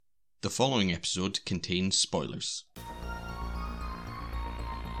following episode contains spoilers.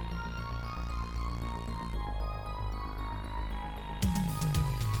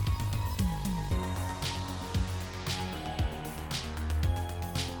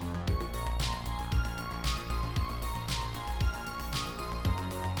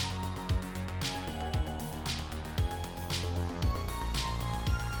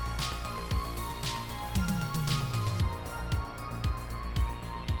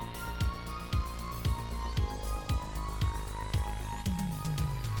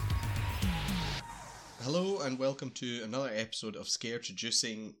 Hello and welcome to another episode of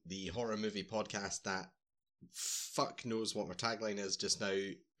Scaretroducing, the horror movie podcast that fuck knows what our tagline is just now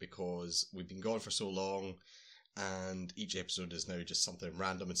because we've been gone for so long and each episode is now just something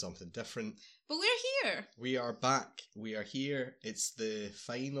random and something different. But we're here! We are back. We are here. It's the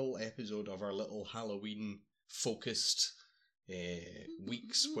final episode of our little Halloween focused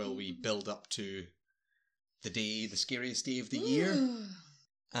weeks while we build up to the scariest day of the year.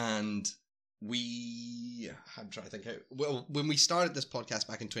 And I'm trying to think how. Well, when we started this podcast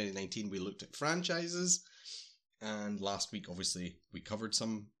back in 2019, we looked at franchises, and last week, obviously, we covered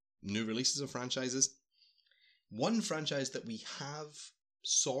some new releases of franchises. One franchise that we have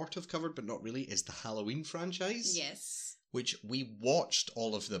sort of covered, but not really, is the Halloween franchise. Yes. Which we watched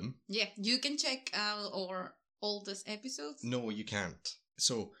all of them. Yeah, you can check out our oldest episodes. No, you can't.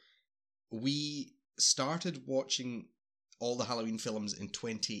 So, we started watching all the Halloween films in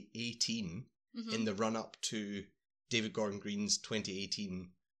 2018 in the run-up to David Gordon Green's 2018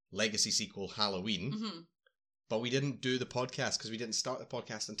 legacy sequel, Halloween. But we didn't do the podcast because we didn't start the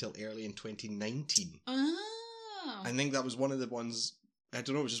podcast until early in 2019. Oh. I think that was one of the ones, I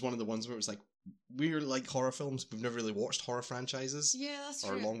don't know, it was just one of the ones where it was like, we're like horror films, we've never really watched horror franchises. Yeah, that's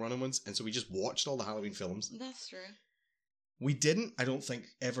or true. Or long-running ones, and so we just watched all the Halloween films. That's true. We didn't, I don't think,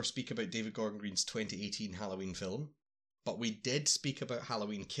 ever speak about David Gordon Green's 2018 Halloween film. But we did speak about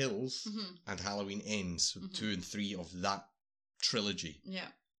Halloween Kills and Halloween Ends, 2 and 3 of that trilogy. Yeah.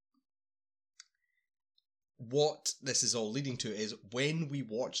 What this is all leading to is when we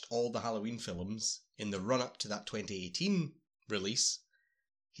watched all the Halloween films in the run-up to that 2018 release,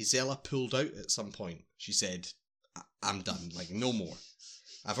 Gisela pulled out at some point. She said, I'm done, like, no more.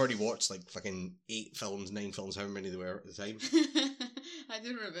 I've already watched, like, fucking 8 films, 9 films, however many there were at the time. I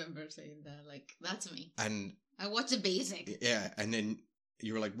do remember saying that, like, that's me. And I watch a basic. Yeah, and then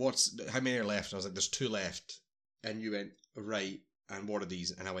you were like, how many are left? And I was like, there's 2 left. And you went, right, and what are these?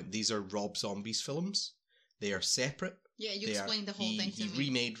 And I went, these are Rob Zombie's films. They are separate. Yeah, you explained the whole thing to me. He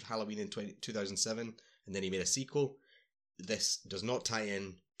remade Halloween in 2007, and then he made a sequel. This does not tie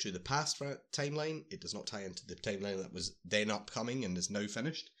in to the past timeline. It does not tie into the timeline that was then upcoming and is now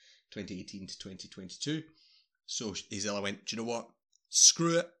finished, 2018 to 2022. So Isella went, do you know what?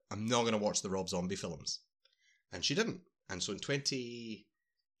 Screw it. I'm not going to watch the Rob Zombie films. And she didn't. And so in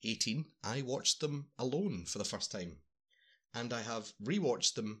 2018, I watched them alone for the first time. And I have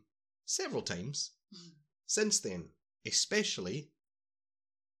rewatched them several times since then. Especially,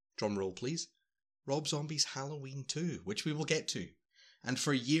 drum roll please, Rob Zombie's Halloween 2, which we will get to. And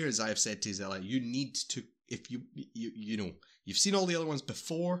for years I have said to Zella, you need to, if you know, you've seen all the other ones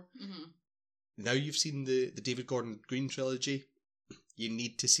before. Now you've seen the David Gordon Green trilogy. You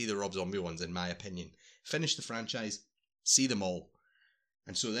need to see the Rob Zombie ones, in my opinion. Finish the franchise, see them all.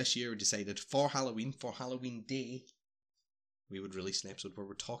 And so this year we decided for Halloween Day, we would release an episode where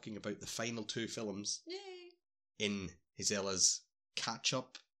we're talking about the final 2 films. Yay! In Gisella's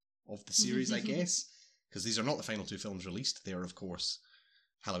catch-up of the series, I guess. Because these are not the final 2 films released. They are, of course,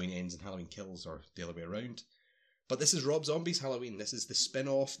 Halloween Ends and Halloween Kills, or the other way around. But this is Rob Zombie's Halloween. This is the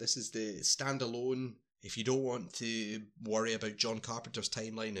spin-off. This is the standalone. If you don't want to worry about John Carpenter's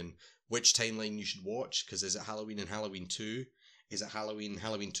timeline and which timeline you should watch, because is it Halloween and Halloween 2? Is it Halloween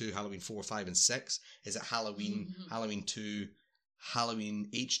 2, Halloween 4, 5 and 6? Is it Halloween, Halloween 2, Halloween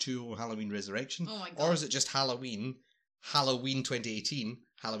H2O, Halloween Resurrection? Oh my god. Or is it just Halloween 2018,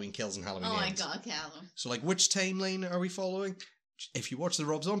 Halloween Kills and Halloween Ends? Oh my god, Callum. So like, which timeline are we following? If you watch the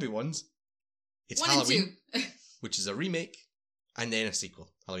Rob Zombie ones, it's 1 Halloween, and 2. which is a remake, and then a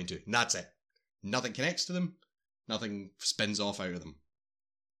sequel, Halloween 2. And that's it. Nothing connects to them. Nothing spins off out of them.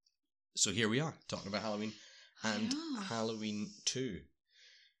 So here we are, talking about Halloween and Halloween 2.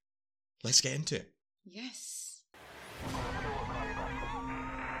 Let's get into it. Yes.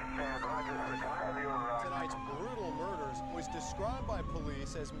 Tonight's brutal murders was described by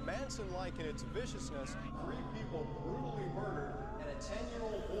police as Manson-like in its viciousness. 3 people brutally murdered and a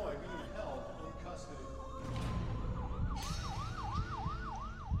 10-year-old boy being held in custody.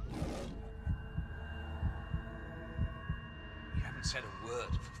 You haven't said a word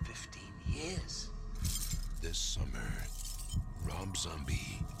for 15 is. This summer, Rob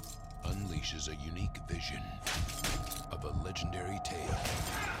Zombie unleashes a unique vision of a legendary tale.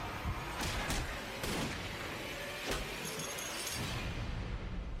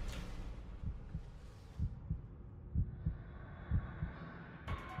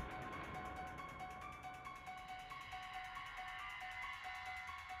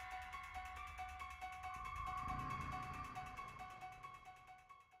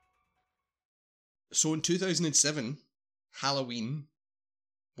 So in 2007, Halloween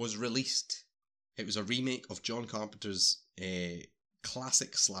was released. It was a remake of John Carpenter's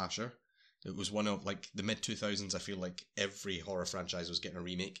classic slasher. It was one of, like, the mid-2000s. I feel like every horror franchise was getting a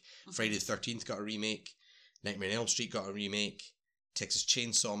remake. Friday the 13th got a remake. Nightmare on Elm Street got a remake. Texas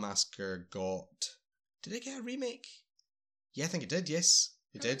Chainsaw Massacre got... Did it get a remake? Yeah, I think it did, yes.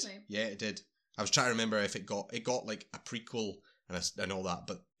 It did. Yeah, it did. I was trying to remember if it got like a prequel and all that,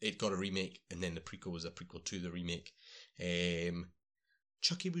 but it got a remake, and then the prequel was a prequel to the remake.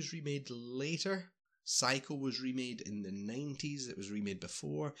 Chucky was remade later. Psycho was remade in the 90s. It was remade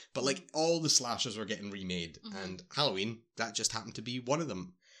before. But like all the slashers were getting remade, and Halloween, that just happened to be one of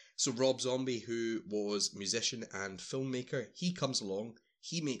them. So Rob Zombie, who was musician and filmmaker, he comes along.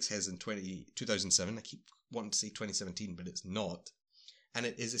 He makes his in 2007. I keep wanting to say 2017, but it's not. And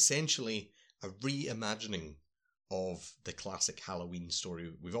it is essentially a reimagining of the classic Halloween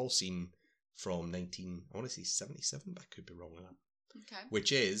story we've all seen from 77, but I could be wrong on that. Okay.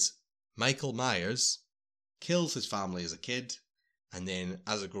 Which is Michael Myers kills his family as a kid, and then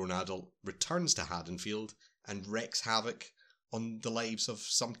as a grown adult returns to Haddonfield and wreaks havoc on the lives of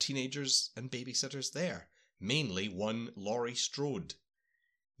some teenagers and babysitters there. Mainly one Laurie Strode.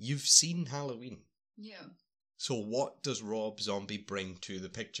 You've seen Halloween. Yeah. So what does Rob Zombie bring to the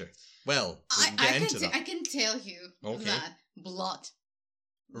picture? Well, we can get into that. I can tell you that blood.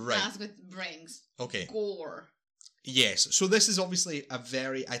 Right. That's what it brings. Okay. Gore. Yes. So this is obviously a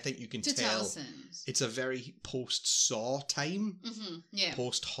very, I think you can tell, 2000s. it's a very post-Saw time. Mm-hmm. Yeah.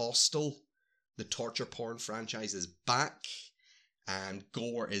 Post-Hostel. The torture porn franchise is back. And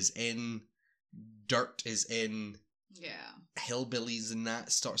gore is in. Dirt is in. Yeah. Hillbillies and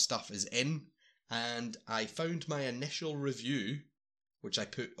that sort of stuff is in. And I found my initial review, which I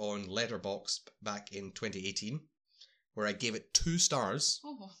put on Letterboxd back in 2018, where I gave it 2 stars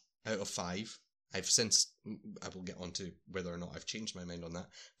out of 5. I will get on to whether or not I've changed my mind on that.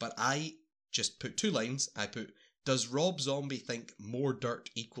 But I just put 2 lines. I put, does Rob Zombie think more dirt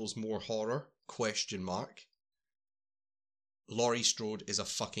equals more horror? ? Laurie Strode is a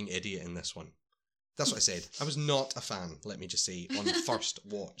fucking idiot in this one. That's what I said. I was not a fan, let me just say, on first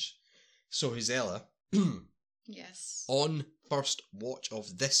watch. So, Huzella, yes. On first watch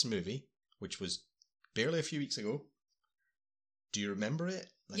of this movie, which was barely a few weeks ago, do you remember it?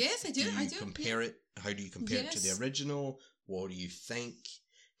 Like, yes, I do. Do you compare it? How do you compare it to the original? What do you think?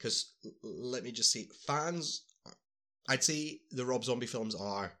 Because let me just say, fans, I'd say the Rob Zombie films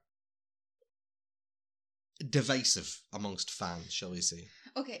are divisive amongst fans, shall we say.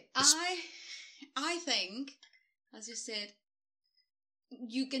 Okay, I think, as you said,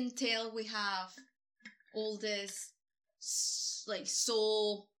 you can tell we have all this, like,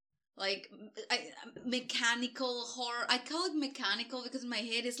 mechanical horror. I call it mechanical because in my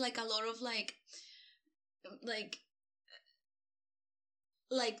head it's like a lot of like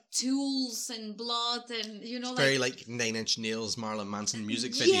tools and blood and, you know, it's very like 9 Inch Nails, Marilyn Manson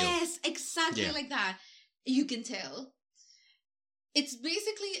music video. Yes, exactly like that. You can tell. It's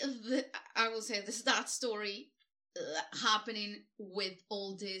basically, I will say, that story happening with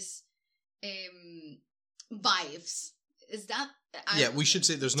all these vibes. Is that? We should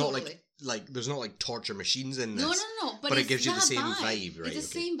say there's totally. there's not like torture machines in this. No. But it gives you the same vibe, right? It's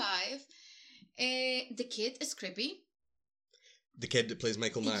the same vibe. The kid is creepy. The kid that plays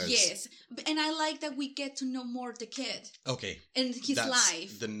Michael Myers. Yes, and I like that we get to know more of the kid. Okay. And his That's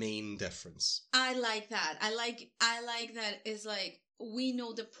life. The main difference. I like that. I like that it's like we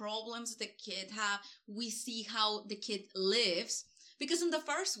know the problems the kid have. We see how the kid lives. Because in the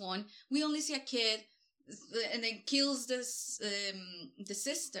first one, we only see a kid and then kills this the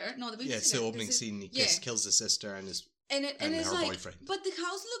sister. No, the baby it's the opening scene. He kills the sister and his and it's her like, boyfriend. But the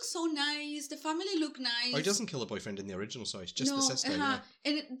house looks so nice. The family look nice. Oh, he doesn't kill a boyfriend in the original, sorry. It's just the sister. Yeah.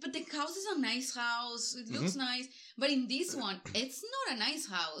 But the house is a nice house. It looks nice. But in this one, it's not a nice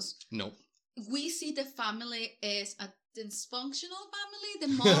house. No. We see the family is a dysfunctional family. The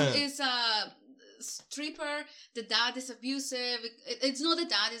mom is a stripper. The dad is abusive. It's not the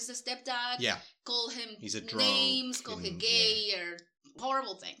dad, it's the stepdad. Yeah. Call him He's a drunk names, call him gay or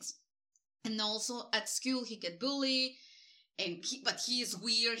horrible things. And also at school he get bullied. but he is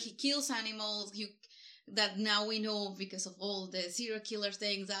weird. He kills animals. That now we know because of all the serial killer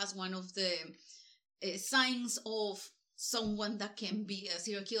things. That's one of the signs of someone that can be a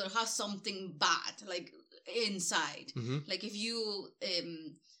serial killer, has something bad like inside. Like if you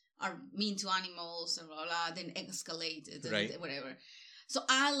are mean to animals and blah blah, then escalate it and whatever. So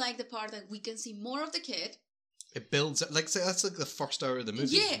I like the part that we can see more of the kid. It builds like that's like the first hour of the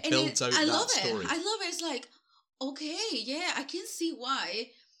movie. Yeah, it builds out I that love story. I love it. It's like, okay, yeah, I can see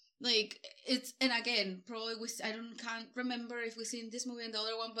why. Like it's, and again, probably can't remember if we've seen this movie and the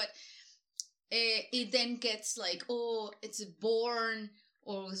other one, but it then gets like, oh, it's born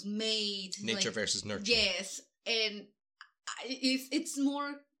or was made. Nature like, versus nurture. Yes, and it's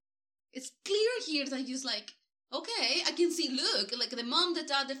more, it's clear here that you're like, okay, I can see, look, like the mom, the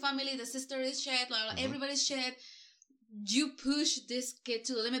dad, the family, the sister is shared, like everybody's shared. You push this kid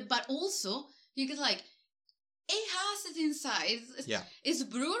to the limit, but also you get like, it has it inside. It's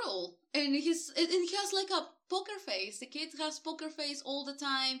brutal, and he has like a poker face. The kid has poker face all the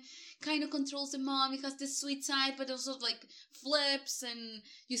time. Kind of controls the mom. He has this sweet side, but also like flips, and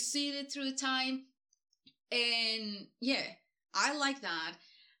you see it through time. And yeah, I like that.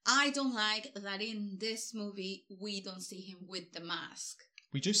 I don't like that in this movie we don't see him with the mask.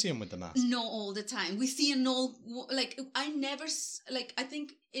 We do see him with the mask. No, all the time. We see him all, like, I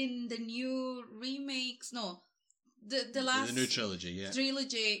think in the new remakes, no, the last... The new trilogy, yeah.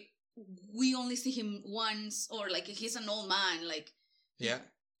 Trilogy, we only see him once, or like he's an old man, like... Yeah.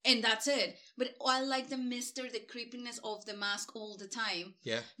 And that's it. But I like the creepiness of the mask all the time.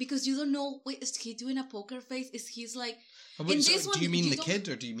 Yeah. Because you don't know, wait, is he doing a poker face? Is he's like... Do you mean the kid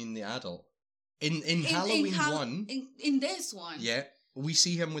or do you mean the adult? In Halloween 1... In this one. Yeah. We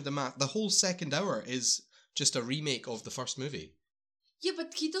see him with the mask. The whole second hour is just a remake of the first movie. Yeah,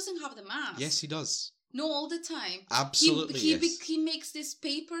 but he doesn't have the mask. Yes, he does. No, all the time. Absolutely, yes. He makes this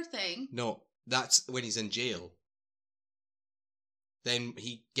paper thing. No, that's when he's in jail. Then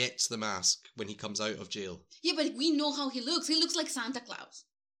he gets the mask when he comes out of jail. Yeah, but we know how he looks. He looks like Santa Claus.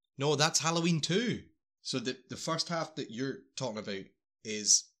 No, that's Halloween 2. So the first half that you're talking about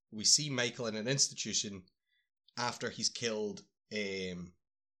is we see Michael in an institution after he's killed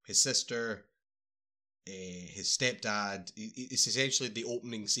his sister, his stepdad. It's essentially the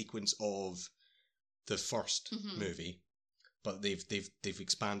opening sequence of the first movie, but they've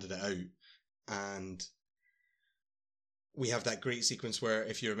expanded it out, and we have that great sequence where,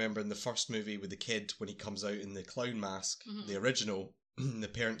 if you remember in the first movie with the kid when he comes out in the clown mask, the original, the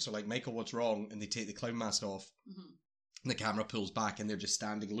parents are like, Michael, what's wrong? And they take the clown mask off, and the camera pulls back, and they're just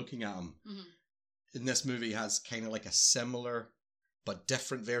standing looking at him. In this movie, has kind of like a similar but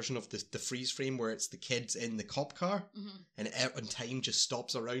different version of the freeze frame where it's the kids in the cop car and time just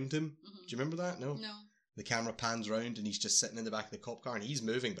stops around him. Do you remember that? No? No. The camera pans around and he's just sitting in the back of the cop car and he's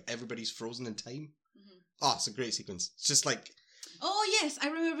moving, but everybody's frozen in time. Oh, it's a great sequence. It's just like... Oh, yes, I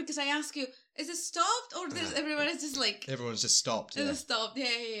remember because I asked you, is it stopped or everybody's just like... Everyone's just stopped. It's stopped,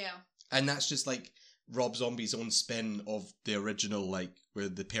 yeah. And that's just like Rob Zombie's own spin of the original, like, where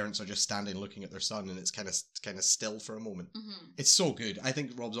the parents are just standing looking at their son and it's kind of still for a moment. It's so good. I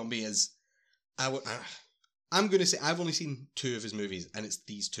think Rob Zombie is... I'm going to say I've only seen 2 of his movies and it's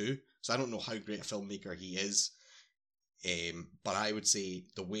these 2, so I don't know how great a filmmaker he is. But I would say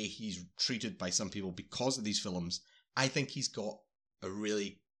the way he's treated by some people because of these films, I think he's got a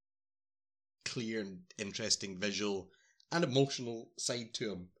really clear and interesting visual and emotional side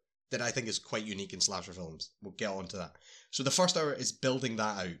to him that I think is quite unique in slasher films. We'll get on to that. So the first hour is building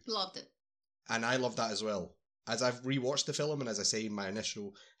that out. Loved it. And I love that as well. As I've rewatched the film, and as I say, my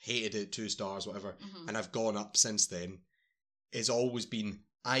initial hated it, 2 stars, whatever, and I've gone up since then, it's always been,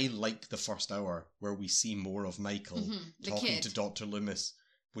 I like the first hour where we see more of Michael talking to Dr. Loomis,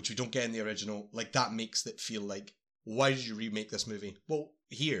 which we don't get in the original. Like, that makes it feel like, why did you remake this movie? Well,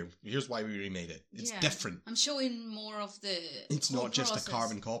 here's why we remade it. It's different. I'm showing more of the It's not just a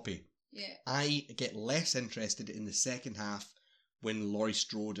carbon copy. Yeah. I get less interested in the second half when Laurie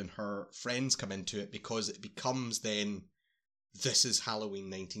Strode and her friends come into it because it becomes then, this is Halloween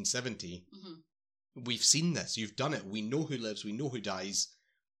 1970. We've seen this. You've done it. We know who lives. We know who dies.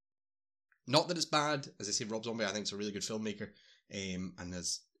 Not that it's bad. As I say, Rob Zombie, I think, is a really good filmmaker and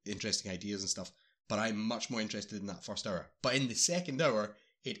has interesting ideas and stuff. But I'm much more interested in that first hour. But in the second hour,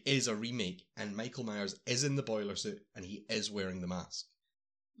 it is a remake. And Michael Myers is in the boiler suit and he is wearing the mask.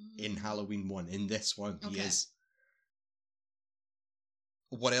 In Halloween 1. In this one, he is.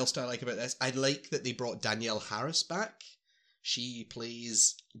 What else do I like about this? I like that they brought Danielle Harris back. She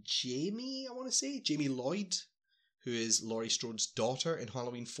plays Jamie, I want to say. Jamie Lloyd, who is Laurie Strode's daughter in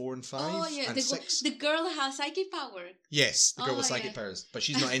Halloween 4 and 5 Oh, yeah. and 6. The girl that has psychic power. Yes, the girl Oh, with psychic yeah. powers. But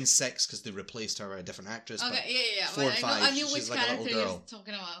she's not in 6 because they replaced her with a different actress. Okay, yeah. 4 and 5, I knew she's which like a character little you're girl.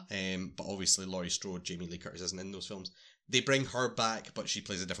 talking about. But obviously Laurie Strode, Jamie Lee Curtis isn't in those films. They bring her back, but she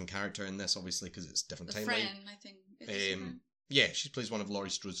plays a different character in this, obviously, because it's a different The timeline. friend, I think. Is this a friend? Yeah, she plays one of Laurie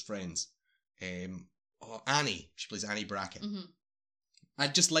Strode's friends. Annie. She plays Annie Brackett. Mm-hmm. I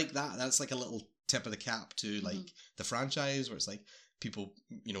just like that. That's like a little tip of the cap to like the franchise, where it's like people,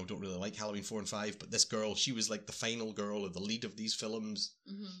 don't really like Halloween 4 and 5, but this girl, she was like the final girl or the lead of these films.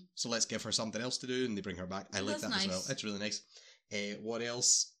 Mm-hmm. So let's give her something else to do, and they bring her back. I like That's that as well. nice. It's really nice. What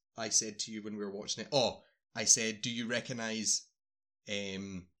else I said to you when we were watching it? Oh, I said, do you recognise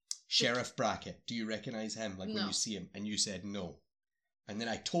Sheriff Brackett? Do you recognise him? Like when No. you see him? And you said no. And then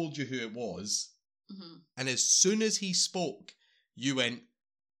I told you who it was. Mm-hmm. And as soon as he spoke, you went,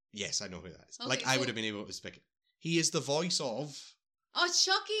 yes, I know who that is. Okay, like I so- would have been able to speak it. He is the voice of... Oh,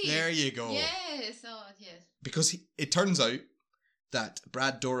 Chucky! There you go. Yes, yes. Because it turns out that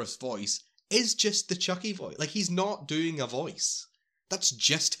Brad Dourif's voice is just the Chucky voice. Like, he's not doing a voice. That's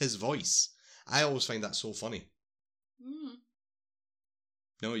just his voice. I always find that so funny. Mm.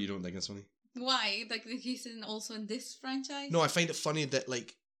 No, you don't think it's funny? Why? Like, he's also in this franchise? No, I find it funny that,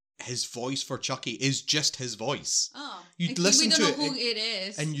 like, his voice for Chucky is just his voice. Oh. You Like, listen we to don't know it who it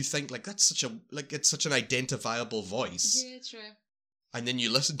is. and you think, like, it's such an identifiable voice. Yeah, true. And then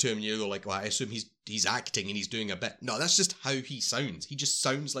you listen to him and you go like, well, I assume he's acting and he's doing a bit. No, that's just how he sounds. He just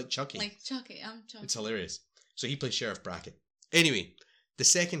sounds like Chucky. Like Chucky, I'm Chucky. It's hilarious. So he plays Sheriff Brackett. Anyway, the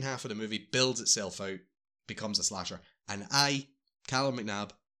second half of the movie builds itself out, becomes a slasher. And Callum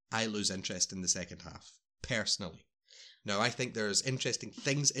McNabb, I lose interest in the second half, personally. Now, I think there's interesting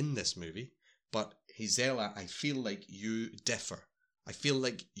things in this movie, but Gisela, I feel like you differ. I feel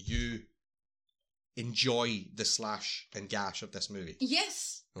like you enjoy the slash and gash of this movie.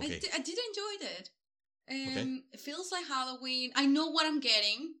 Yes, Okay. I did enjoy it. Okay. It feels like Halloween. I know what I'm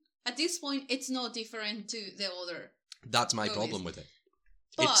getting. At this point, it's no different to the other. That's my movies. problem with it.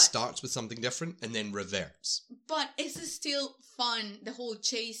 But- It starts with something different and then reverts. But it's still fun. The whole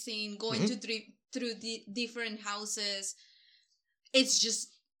chasing, going through the different houses. It's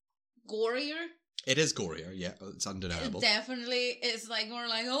just gorier. It is gorier, yeah, it's undeniable. It definitely is like more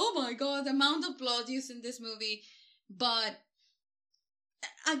like, oh my god, the amount of blood used in this movie. But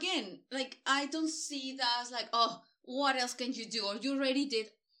again, like, I don't see that as like, oh, what else can you do? Or you already did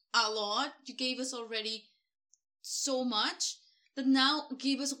a lot. You gave us already so much that now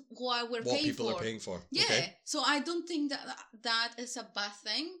give us what we're What paying people for. are paying for. Yeah. Okay. So I don't think that is a bad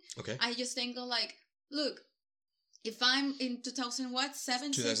thing. Okay. I just think of like, look, if I'm in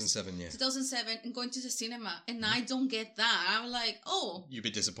 2007, 2007, yeah. 2007 and going to the cinema and I don't get that, I'm like, oh, You'd be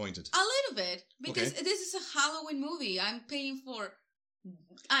disappointed. a little bit, because Okay. this is a Halloween movie. I'm paying for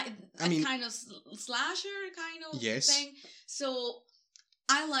I a mean- kind of slasher kind of Yes. thing. So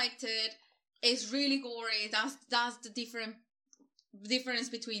I liked it. It's really gory. That's the difference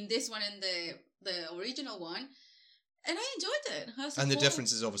between this one and the original one. And I enjoyed it. As a And the whole.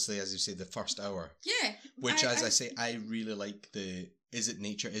 difference is obviously, as you say, the first hour. Yeah. Which, as I say, I really like the is it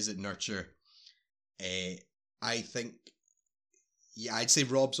nature, is it nurture? I think, yeah, I'd say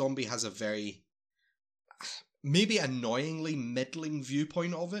Rob Zombie has a very, maybe annoyingly middling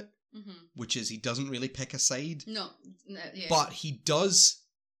viewpoint of it, Mm-hmm. which is he doesn't really pick a side. No, yeah. But he does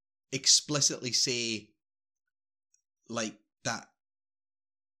explicitly say, like, that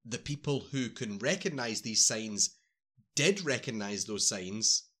the people who can recognise these signs did recognise those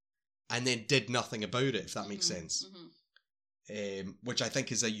signs and then did nothing about it, if that makes sense. Mm-hmm. Which I think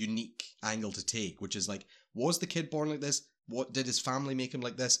is a unique angle to take, which is like, was the kid born like this? What did his family make him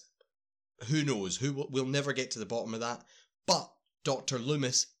like this? Who knows? We'll never get to the bottom of that. But Dr.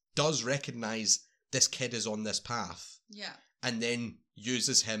 Loomis does recognise this kid is on this path Yeah. and then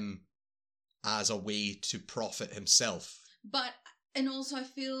uses him as a way to profit himself. But, and also I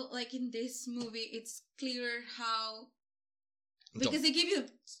feel like in this movie, it's clear how, because they give you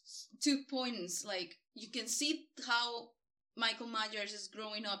 2 points, like, you can see how Michael Myers is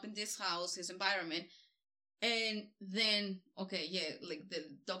growing up in this house, his environment, and then, okay, yeah, like the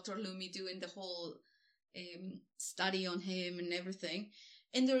Dr. Loomis doing the whole study on him and everything.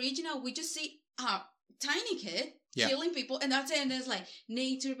 In the original, we just see a tiny kid killing people, and that's it, and it's like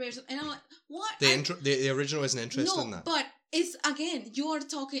nature versus, and I'm like, what? The original isn't interested in that. But it's, again, you are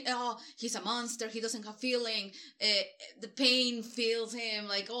talking, oh, he's a monster, he doesn't have feeling, the pain fills him,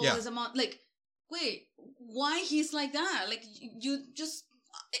 like, oh, Yeah. he's a monster, like, wait, why he's like that? Like, you just,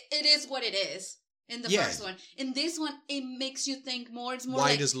 it is what it is in the first one. In this one, it makes you think more, it's more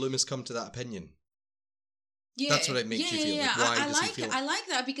Why like, does Loomis come to that opinion? Yeah. That's what it makes you feel. Like, why does he feel? I like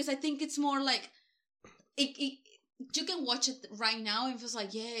that because I think it's more like it you can watch it right now and feels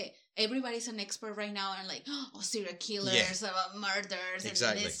like, yeah, everybody's an expert right now and like, oh, serial killers, about murders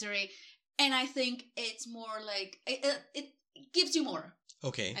and mystery. And I think it's more like it gives you more.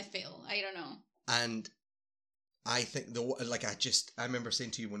 Okay. I feel. I don't know. And I think I remember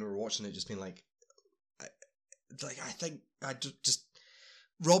saying to you when we were watching it, just being like just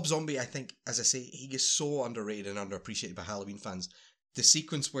Rob Zombie, I think, as I say, he is so underrated and underappreciated by Halloween fans. The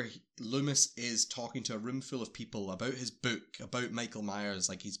sequence where Loomis is talking to a room full of people about his book, about Michael Myers,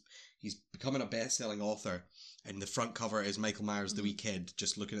 like he's becoming a best-selling author, and the front cover is Michael Myers, the wee kid,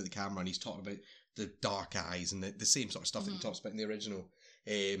 just looking at the camera, and he's talking about the dark eyes and the same sort of stuff that he talks about in the original,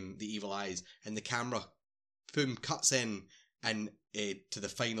 the evil eyes, and the camera, boom, cuts in and to the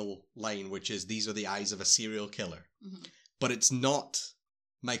final line, which is, these are the eyes of a serial killer. But it's not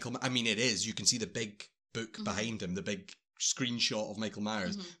Michael, I mean, it is. You can see the big book behind him, the big screenshot of Michael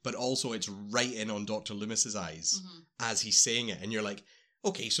Myers, but also it's right in on Dr. Loomis's eyes as he's saying it. And you're like,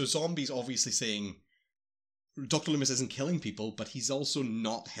 okay, so Zombie's obviously saying Dr. Loomis isn't killing people, but he's also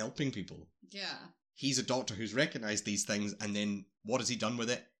not helping people. Yeah. He's a doctor who's recognized these things, and then what has he done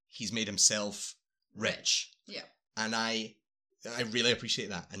with it? He's made himself rich. Yeah. And I really appreciate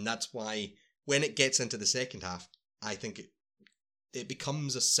that. And that's why when it gets into the second half, I think it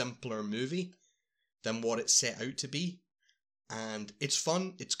becomes a simpler movie than what it set out to be. And it's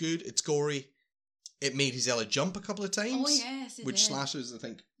fun, it's good, it's gory. It made Gisela jump a couple of times. Oh, yes, it which did. slashers, I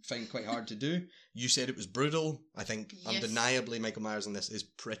think, find quite hard to do. You said it was brutal. I think undeniably Michael Myers in this is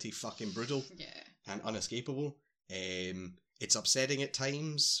pretty fucking brutal. Yeah. And unescapable. It's upsetting at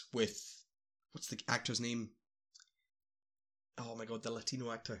times with... What's the actor's name? Oh my god, the Latino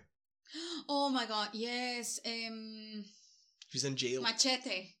actor. Oh my god, yes. He's in jail.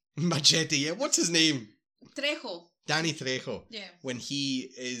 Machete, yeah. What's his name? Trejo. Danny Trejo. Yeah. When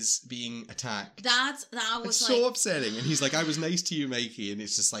he is being attacked. That was it's so upsetting. And he's like, I was nice to you, Mikey. And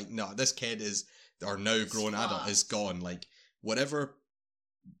it's just like, no, this kid is, or now grown adult, is gone. Like, whatever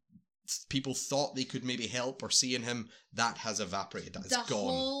people thought they could maybe help or see in him, that has evaporated. That is gone. The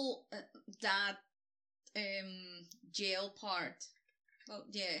whole, that jail part. Well,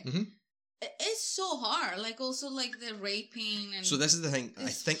 yeah. Mm-hmm. It's so hard. Like, also, like, the raping and... So this is the thing. I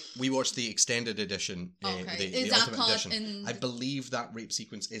think we watched the extended edition, the Ultimate Edition. I believe that rape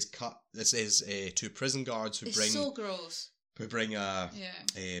sequence is cut. This is two prison guards who bring... It's so gross. Who bring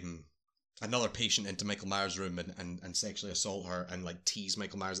another patient into Michael Myers' room and sexually assault her and, like, tease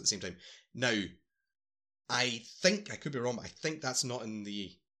Michael Myers at the same time. Now, I think, I could be wrong, but I think that's not in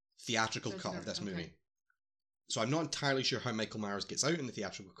the theatrical cut of this movie. So I'm not entirely sure how Michael Myers gets out in the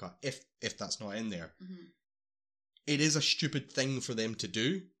theatrical cut, if that's not in there. Mm-hmm. It is a stupid thing for them to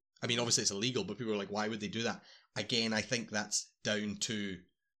do. I mean, obviously it's illegal, but people are like, why would they do that? Again, I think that's down to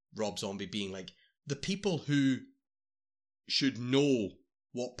Rob Zombie being like, the people who should know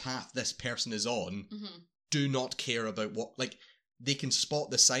what path this person is on do not care about what... Like, they can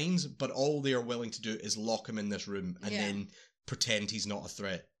spot the signs, but all they are willing to do is lock him in this room and then pretend he's not a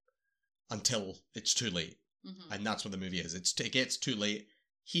threat until it's too late. Mm-hmm. And that's what the movie is. It gets too late.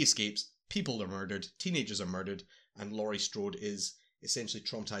 He escapes. People are murdered. Teenagers are murdered. And Laurie Strode is essentially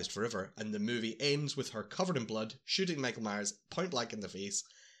traumatized forever. And the movie ends with her covered in blood, shooting Michael Myers point blank in the face.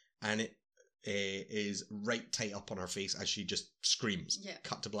 And it is right tight up on her face as she just screams. Yeah.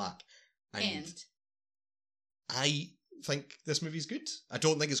 Cut to black. And I think this movie's good. I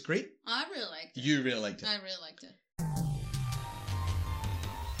don't think it's great. I really liked it. You really liked it. I really liked it.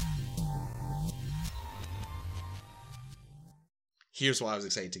 Here's what I was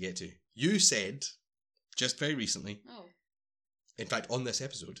excited to get to. You said, just very recently, in fact, on this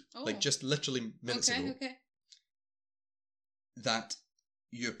episode, like just literally minutes ago, that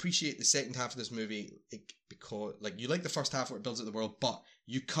you appreciate the second half of this movie because, like, you like the first half where it builds up the world, but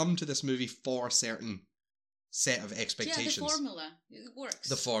you come to this movie for a certain set of expectations. Yeah, the formula. It works.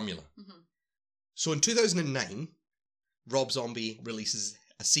 The formula. Mm-hmm. So in 2009, Rob Zombie releases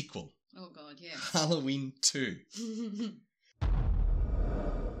a sequel. Oh, God, yeah. Halloween 2.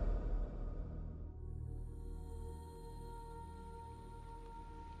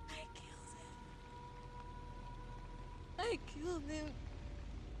 I killed him.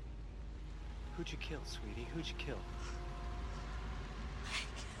 Who'd you kill, sweetie? Who'd you kill? I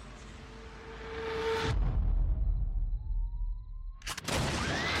killed him.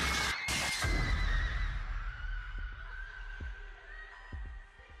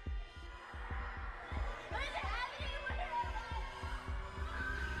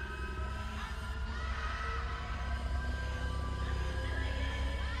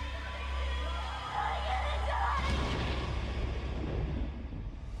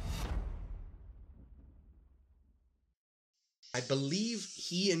 I believe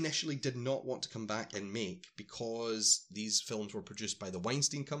he initially did not want to come back and make because these films were produced by the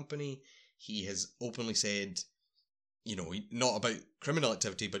Weinstein Company. He has openly said, you know, not about criminal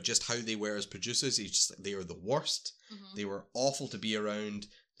activity, but just how they were as producers. He's just, they are the worst. Mm-hmm. They were awful to be around.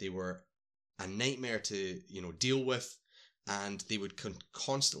 They were a nightmare to, you know, deal with. And they would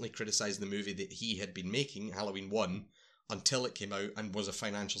constantly criticize the movie that he had been making, Halloween 1, until it came out and was a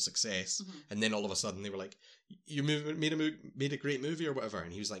financial success. Mm-hmm. And then all of a sudden they were like, you made a great movie or whatever.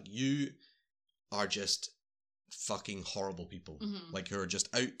 And he was like, you are just fucking horrible people. Mm-hmm. Like, who are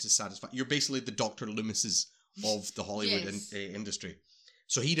just out to satisfy. You're basically the Dr. Loomises of the Hollywood Yes. industry.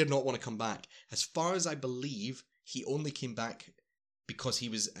 So he did not want to come back. As far as I believe, he only came back because he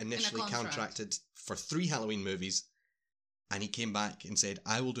was initially contracted for 3 Halloween movies. And he came back and said,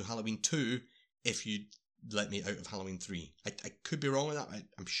 I will do Halloween 2 if you let me out of Halloween 3. I could be wrong with that.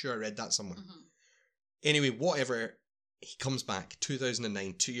 I'm sure I read that somewhere. Mm-hmm. Anyway, whatever, he comes back,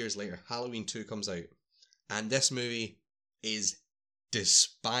 2009, 2 years later, Halloween 2 comes out. And this movie is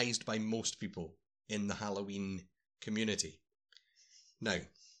despised by most people in the Halloween community. Now,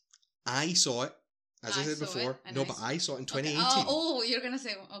 I saw it, as I said before. No, but I saw it in 2018. Okay. Oh, you're going to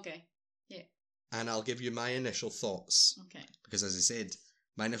say, okay. Yeah. And I'll give you my initial thoughts. Okay. Because as I said,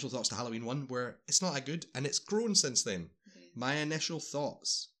 my initial thoughts to Halloween 1 were, it's not that good, and it's grown since then. Okay. My initial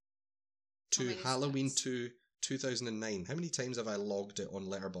thoughts to Halloween 2 2009. How many times have I logged it on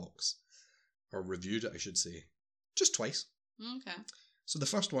Letterboxd? Or reviewed it, I should say. Just twice. Okay. So the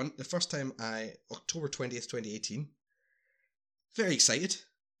first time October 20th, 2018. Very excited.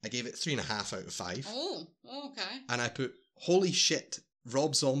 I gave it 3.5 out of 5. Oh, okay. And I put, holy shit,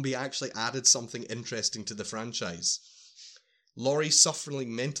 Rob Zombie actually added something interesting to the franchise. Laurie's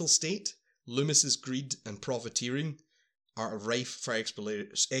suffering mental state, Loomis's greed and profiteering are rife for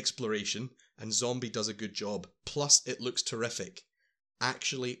exploration, and Zombie does a good job. Plus, it looks terrific.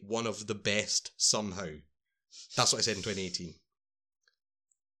 Actually, one of the best somehow. That's what I said in 2018.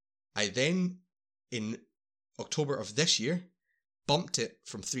 I then, in October of this year, bumped it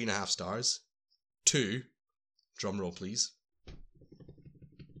from 3.5 stars to, drumroll please,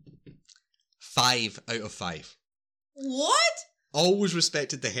 5 out of 5. What? Always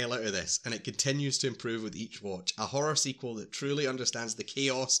respected the hell out of this, and it continues to improve with each watch. A horror sequel that truly understands the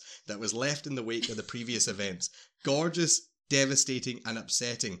chaos that was left in the wake of the previous events. Gorgeous, devastating, and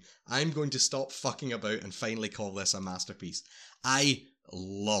upsetting. I'm going to stop fucking about and finally call this a masterpiece. I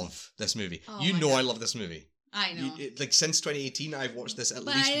love this movie. Oh you my know God. I love this movie. I know. Like, since 2018, I've watched this at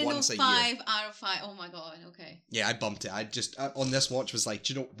but least I didn't once know a 5 year. out of 5. Oh my God. Okay. Yeah, I bumped it. I just, on this watch, was like,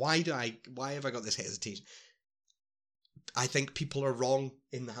 do you know, why have I got this hesitation? I think people are wrong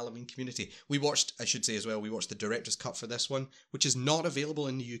in the Halloween community. We watched the director's cut for this one, which is not available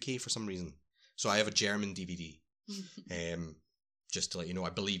in the UK for some reason. So I have a German DVD. Just to let you know, I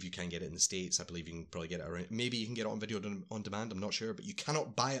believe you can get it in the States. I believe you can probably get it around. Maybe you can get it on video on demand, I'm not sure. But you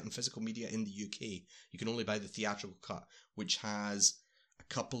cannot buy it in physical media in the UK. You can only buy the theatrical cut, which has a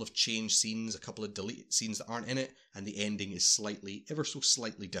couple of changed scenes, a couple of deleted scenes that aren't in it, and the ending is ever so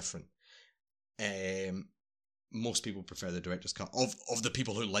slightly different. Most people prefer the director's cut of the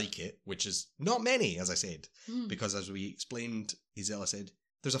people who like it, which is not many, as I said. Because as we explained, Isella said,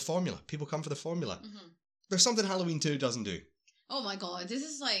 there's a formula. People come for the formula. Mm-hmm. There's something Halloween 2 doesn't do. Oh my God. This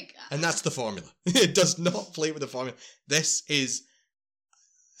is like... And that's the formula. It does not play with the formula. This is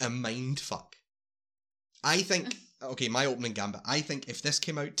a mind fuck. I think, okay, my opening gambit, I think if this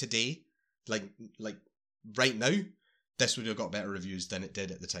came out today, like right now, this would have got better reviews than it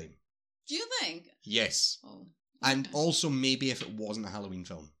did at the time. Do you think? Yes. Oh. And okay. also maybe if it wasn't a Halloween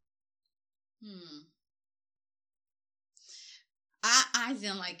film. I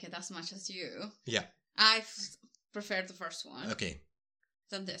didn't like it as much as you. Yeah. I preferred the first one. Okay.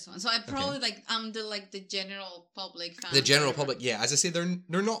 Than this one. So I probably the general public fan. The general public, yeah. As I say,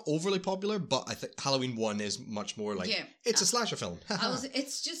 they're not overly popular, but I think Halloween 1 is much more like, it's a slasher film.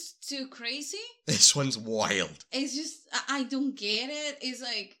 It's just too crazy. This one's wild. It's just, I don't get it. It's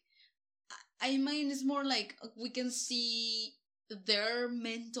like, I mean, it's more like we can see their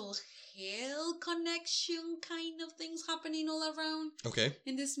mental health connection kind of things happening all around. Okay.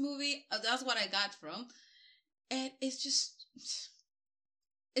 In this movie. That's what I got from. And it's just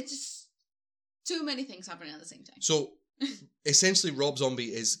too many things happening at the same time. So, essentially, Rob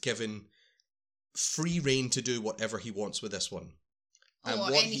Zombie is given free reign to do whatever he wants with this one. And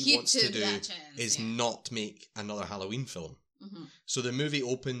what he wants to do is not make another Halloween film. Mm-hmm. So the movie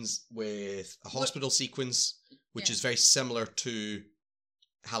opens with a hospital sequence, which is very similar to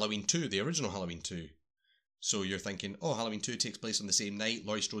Halloween 2, the original Halloween 2. So you're thinking, oh, Halloween 2 takes place on the same night,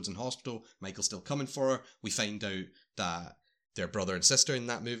 Laurie Strode's in hospital, Michael's still coming for her. We find out that they're brother and sister in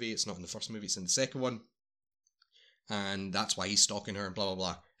that movie. It's not in the first movie, it's in the second one. And that's why he's stalking her and blah, blah,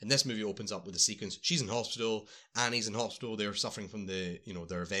 blah. And this movie opens up with a sequence. She's in hospital. Annie's in hospital. They're suffering from the,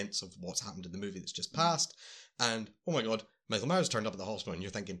 their events of what's happened in the movie that's just passed. And, oh my God, Michael Myers turned up at the hospital and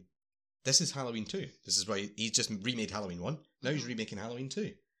you're thinking, this is Halloween 2. This is why he's just remade Halloween 1. Now he's remaking Halloween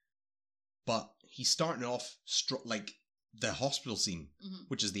 2. But he's starting off like the hospital scene,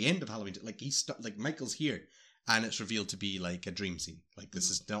 which is the end of Halloween 2. Like like Michael's here and it's revealed to be like a dream scene. Like this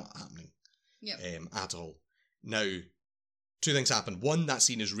is not happening at all. Now, two things happen. One, that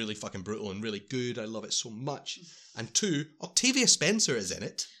scene is really fucking brutal and really good. I love it so much. And two, Octavia Spencer is in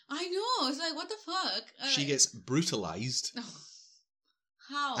it. I know. It's like, what the fuck? She gets brutalized.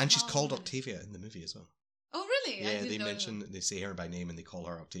 How? And she's called Octavia in the movie as well. Oh, really? Yeah, they say her by name and they call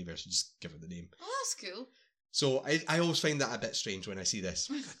her Octavia, so just give her the name. Oh, that's cool. So I always find that a bit strange when I see this.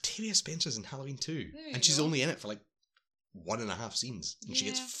 Oh my God, Octavia Spencer's in Halloween 2. And she's only in it for like 1.5 scenes. And she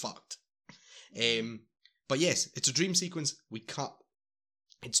gets fucked. But yes, it's a dream sequence. We cut.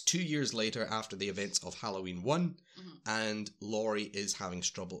 It's 2 years later after the events of Halloween 1, and Laurie is having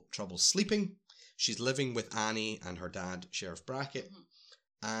trouble sleeping. She's living with Annie and her dad, Sheriff Brackett,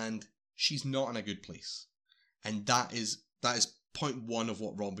 and she's not in a good place. And that is point one of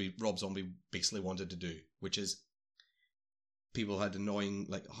what Rob Zombie basically wanted to do, which is people had annoying,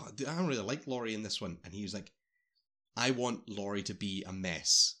 like, oh, I don't really like Laurie in this one. And he was like, I want Laurie to be a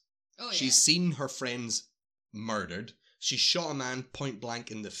mess. Oh, yeah. She's seen her friends murdered. She shot a man point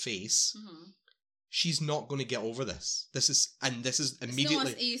blank in the face. She's not going to get over this. This is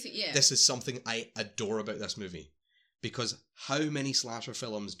immediately. This is something I adore about this movie, because how many slasher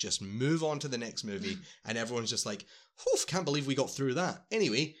films just move on to the next movie and everyone's just like, "Oof, can't believe we got through that."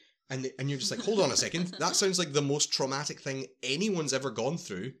 Anyway, and you're just like, hold on a second, that sounds like the most traumatic thing anyone's ever gone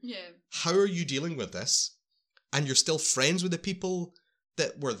through. Yeah. How are you dealing with this? And you're still friends with the people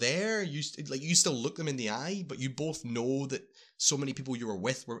that were there. You still look them in the eye, but you both know that so many people you were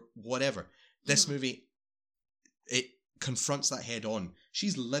with were whatever. This movie, it confronts that head on.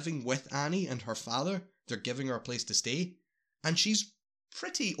 She's living with Annie and her father. They're giving her a place to stay, and she's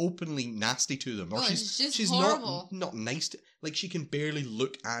pretty openly nasty to them. Or she's horrible. Not nice to, like, she can barely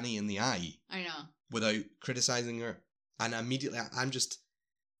look Annie in the eye. I know. Without criticizing her. And immediately I'm just,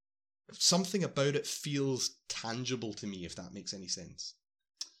 something about it feels tangible to me, if that makes any sense.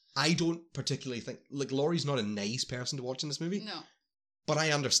 I don't particularly think, like, Laurie's not a nice person to watch in this movie. No. But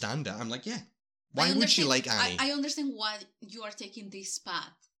I understand it. I'm like, yeah. Why would she like Annie? I understand why you are taking this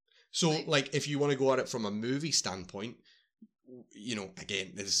path. So, like, if you want to go at it from a movie standpoint,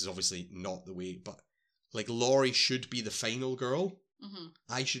 again, this is obviously not the way, but, like, Laurie should be the final girl.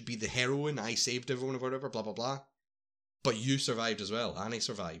 I should be the heroine. I saved everyone or whatever, blah, blah, blah. But you survived as well. Annie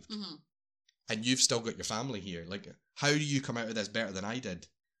survived. And you've still got your family here. Like, how do you come out of this better than I did?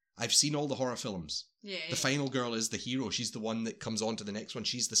 I've seen all the horror films. Yeah. The final girl is the hero. She's the one that comes on to the next one.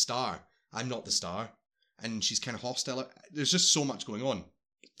 She's the star. I'm not the star. And she's kind of hostile. There's just so much going on.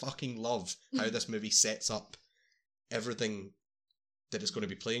 I fucking love how this movie sets up everything that it's going to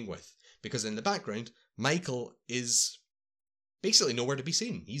be playing with. Because in the background, Michael is basically nowhere to be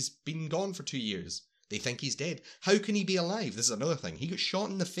seen. He's been gone for 2 years. They think he's dead. How can he be alive? This is another thing. He got shot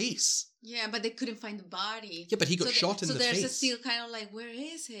in the face. Yeah, but they couldn't find the body. Yeah, but he got shot in the face. So there's still kind of like, where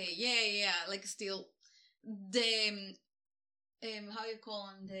is he? Yeah. Like, still, the, how you call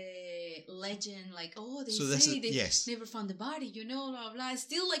him, the legend, like, oh, they never found the body, blah, blah, blah.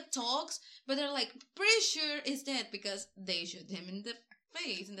 Still, like, talks, but they're like, pretty sure he's dead because they shot him in the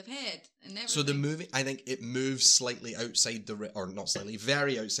face, in the head, and everything. So the movie, I think it moves slightly outside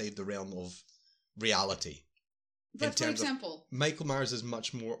very outside the realm of reality. But for example, Michael Myers is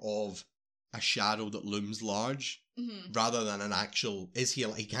much more of a shadow that looms large, rather than an actual, is he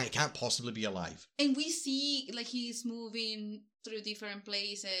alive? He can't possibly be alive. And we see, like, he's moving through different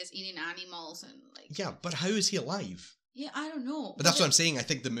places, eating animals, and like... Yeah, but how is he alive? Yeah, I don't know. But that's what I'm saying. I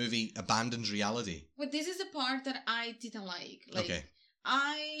think the movie abandons reality. But this is the part that I didn't like. Like, okay.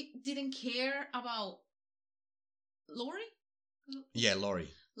 I didn't care about Laurie? Yeah, Laurie.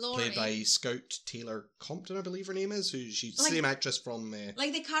 Played by Scout Taylor Compton, I believe her name is. She's the same actress from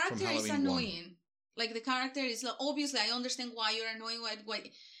like, the character is annoying. Like, the character is, like, obviously I understand why you're annoyed, why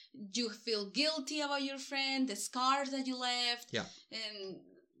you feel guilty about your friend, the scars that you left. Yeah. And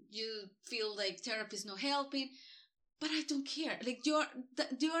you feel like therapy is not helping. But I don't care. Like, you're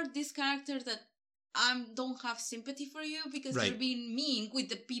this character that I don't have sympathy for you because you're being mean with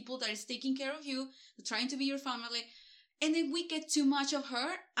the people that is taking care of you, trying to be your family. And then we get too much of her,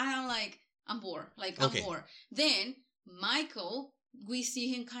 and I'm like, I'm bored. Like, I'm bored. Then, Michael, we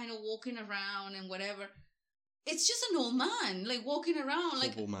see him kind of walking around and whatever. it's just an old man, like, walking around,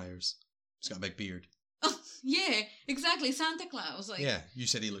 like... Hobo Myers. He's got a big beard. Yeah, exactly, Santa Claus. Like, yeah, you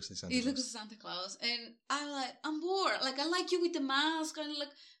said he looks like Santa he Claus. looks like Santa Claus. And I'm bored. Like, I like you with the mask and, like,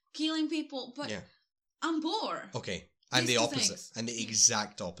 killing people, but I'm bored. Okay. And These the two opposite. things. And the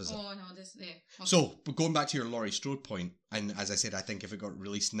exact opposite. Oh, no, this... Yeah. Okay. So, but going back to your Laurie Strode point, and as I said, I think if it got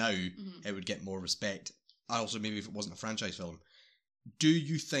released now, it would get more respect. Also, maybe if it wasn't a franchise film. Do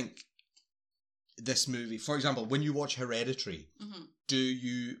you think this movie, for example, when you watch Hereditary, do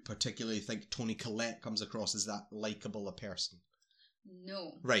you particularly think Toni Collette comes across as that likeable a person?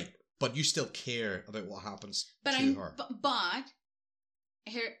 No. Right. But you still care about what happens to her. But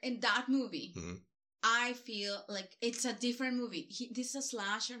here, in that movie, I feel like it's a different movie. This is a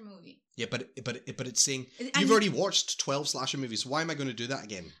slasher movie. Yeah, but it's saying you've already watched 12 slasher movies. So why am I going to do that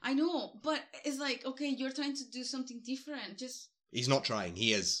again? I know, but it's like, okay, you're trying to do something different. Just he's not trying.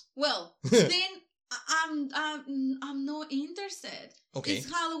 He is. Well, then I'm not interested. Okay,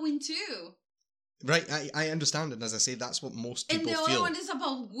 it's Halloween too. Right, I understand, and as I say, that's what most people feel. And the other one is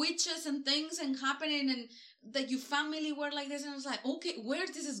about witches and things and happening, and that your family were like this, and I was like, okay, where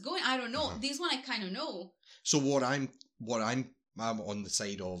this is going, I don't know. This one I kind of know. So what I'm on the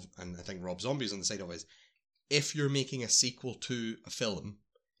side of, and I think Rob Zombie's on the side of, is if you're making a sequel to a film,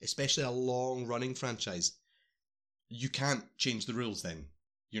 especially a long-running franchise, you can't change the rules then.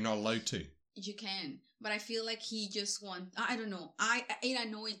 You're not allowed to. You can, but I feel like he just I don't know. It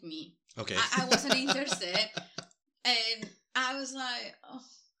annoyed me. Okay. I wasn't interested, and I was like, oh,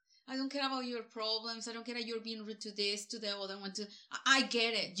 I don't care about your problems. I don't care that you're being rude to this, to the other one. I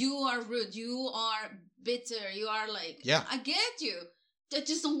get it. You are rude. You are bitter. You are like, yeah. I get you. I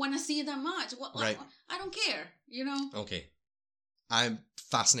just don't want to see it that much. Right. I don't care. You know. Okay. I'm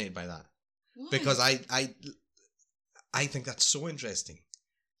fascinated by that. Why? Because I think that's so interesting.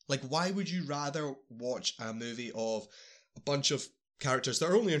 Like, why would you rather watch a movie of a bunch of characters that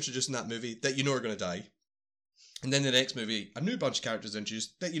are only introduced in that movie that you know are going to die, and then the next movie, a new bunch of characters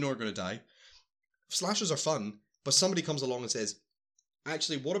introduced that you know are going to die? Slashers are fun, but somebody comes along and says,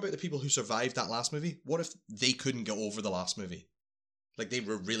 actually, what about the people who survived that last movie? What if they couldn't get over the last movie? Like, they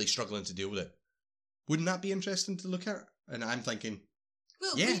were really struggling to deal with it. Wouldn't that be interesting to look at? And I'm thinking,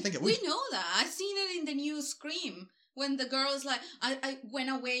 well, yeah, I think it would. We know that. I've seen it in the new Scream. When the girl is like, I went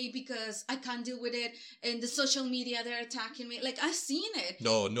away because I can't deal with it, and the social media, they're attacking me. Like, I've seen it.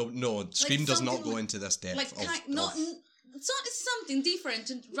 No. Scream like does not go into this depth. Like, it's something different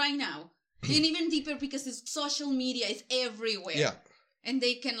right now. And even deeper because it's social media is everywhere. Yeah. And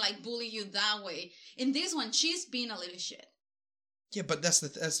they can, like, bully you that way. In this one, she's being a little shit. Yeah, but that's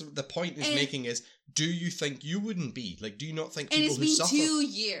the point he's making is, do you think you wouldn't be? Like, do you not think people who suffer... And it's been 2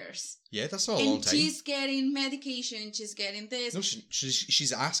 years. Yeah, that's not a long time. And she's getting medication, she's getting this. No,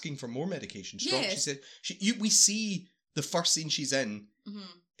 she's asking for more medication. Yes. She said, we see the first scene she's in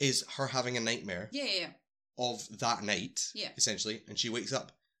is her having a nightmare of that night, essentially, and she wakes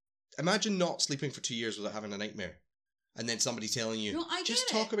up. Imagine not sleeping for 2 years without having a nightmare. And then somebody telling you, just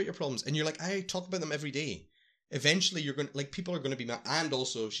talk about your problems. And you're like, I talk about them every day. Eventually, you're going to, like, people are going to be mad. And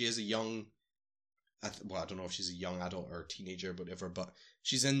also, she is a young, well, I don't know if she's a young adult or a teenager or whatever, but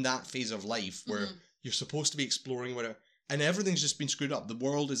she's in that phase of life where you're supposed to be exploring whatever, and everything's just been screwed up. The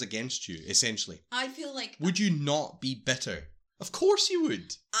world is against you, essentially. I feel like... Would you not be bitter? Of course you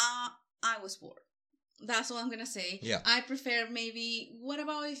would. I was bored. That's all I'm going to say. Yeah. I prefer maybe, what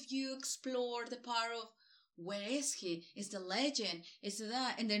about if you explore the part of, where is he? Is the legend? Is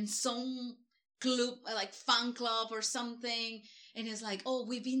that? And then some... club, like fan club or something, and it's like, oh,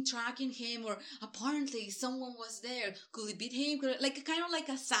 we've been tracking him, or apparently someone was there. Could it be him? Like, kind of like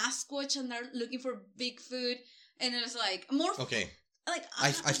a Sasquatch, and they're looking for Bigfoot, and it's like more. Okay, like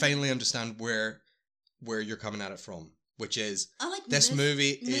I finally understand where you're coming at it from, which is I like this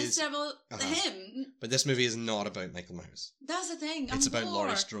movie is about him, but this movie is not about Michael Myers. That's the thing. It's about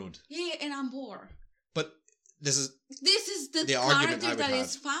Laurie Strode. Yeah, and I'm bored. But this is the character that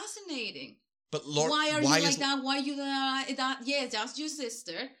is fascinating. But why are you like that? Why are you that? Yeah, that's your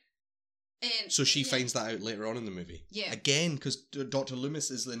sister. And so she finds that out later on in the movie. Yeah. Again, because Dr.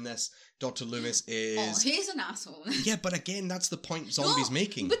 Loomis is in this. Dr. Loomis is... Oh, he's an asshole. Yeah, but again, that's the point Zombie's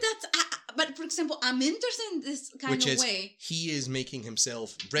making. But but for example, I'm interested in this kind of way. He is making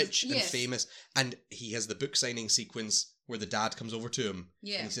himself rich and famous, and he has the book signing sequence where the dad comes over to him.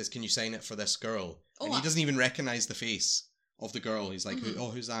 Yeah. And he says, can you sign it for this girl? Oh, and he doesn't even recognize the face of the girl. He's like,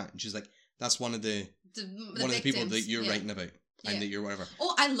 who's that? And she's like, that's one of the people that you're writing about. And that you're whatever.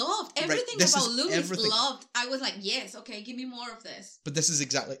 Oh, I loved everything about Loomis. Loved. I was like, yes, okay, give me more of this. But this is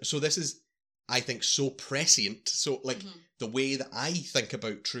exactly... So this is, I think, so prescient. So, like, the way that I think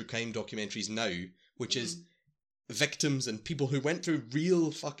about true crime documentaries now, which is victims and people who went through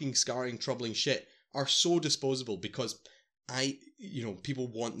real fucking scarring, troubling shit are so disposable because people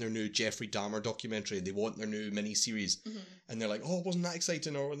want their new Jeffrey Dahmer documentary, they want their new miniseries, and they're like, oh, wasn't that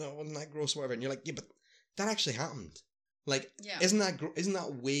exciting, or wasn't that gross, or whatever, and you're like, yeah, but that actually happened. Like, isn't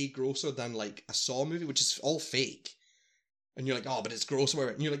that way grosser than like a Saw movie, which is all fake? And you're like, oh, but it's gross, or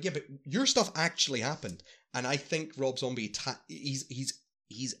whatever, and you're like, yeah, but your stuff actually happened. And I think Rob Zombie,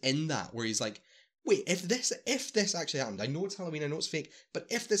 he's in that, where he's like, wait, if this actually happened, I know it's Halloween, I know it's fake, but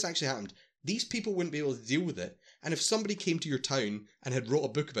if this actually happened, these people wouldn't be able to deal with it. And if somebody came to your town and had wrote a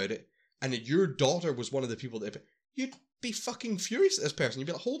book about it, and your daughter was one of the people that... You'd be fucking furious at this person. You'd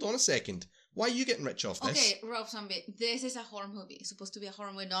be like, hold on a second. Why are you getting rich off this? Okay, Rob Zombie, this is a horror movie. It's supposed to be a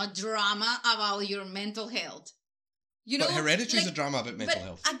horror movie, not drama about your mental health. You know, but Hereditary is a drama about mental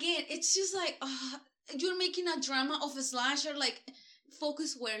health. Again, it's just like, you're making a drama of a slasher, like,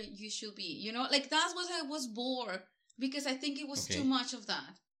 focus where you should be, you know? Like, that's what I was bored, because I think it was too much of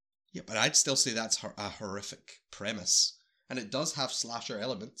that. Yeah, but I'd still say that's a horrific premise. And it does have slasher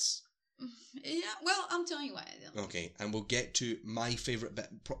elements. Yeah, well, I'm telling you why I don't. Okay, and we'll get to my favourite bit.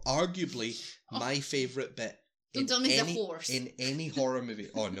 Arguably, my favourite bit don't tell me the horse. In any horror movie.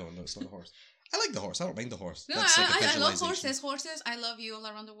 Oh, no, it's not a horse. I like the horse. I don't mind the horse. No, that's like I love horses. Horses, I love you all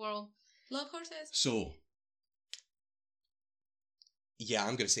around the world. Love horses. So, yeah,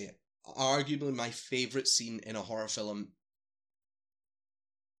 I'm going to say it. Arguably my favourite scene in a horror film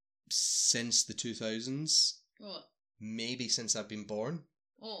since the 2000s. What? Maybe since I've been born.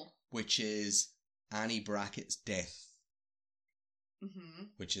 Oh. Which is Annie Brackett's death. Mm-hmm.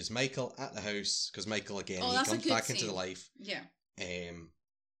 Which is Michael at the house, because Michael, again, he comes back into the life. Yeah.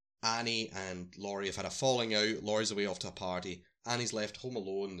 Annie and Laurie have had a falling out. Laurie's away off to a party. Annie's left home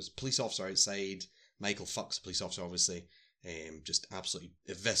alone. There's a police officer outside. Michael fucks the police officer, obviously. Just absolutely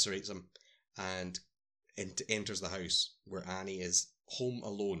eviscerates him. And enters the house where Annie is home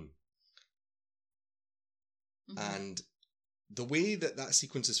alone. Mm-hmm. And the way that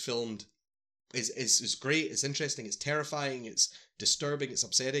sequence is filmed is great, it's interesting, it's terrifying, it's disturbing, it's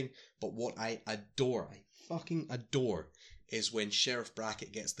upsetting, but what I fucking adore, is when Sheriff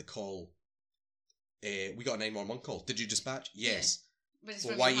Brackett gets the call, we got a 911 call, did you dispatch? Yes. Yeah, but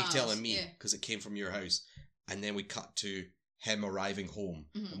well, why are you telling me? Because it came from your house. And then we cut to him arriving home,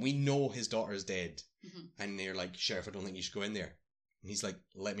 and we know his daughter is dead, and they're like, Sheriff, I don't think you should go in there. And he's like,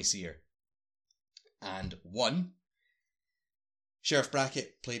 let me see her. And Sheriff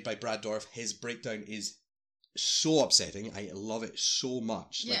Brackett, played by Brad Dourif, his breakdown is so upsetting. I love it so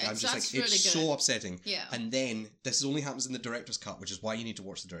much. Yeah, I'm just like, really it's good. so upsetting. Yeah. And then, this only happens in the director's cut, which is why you need to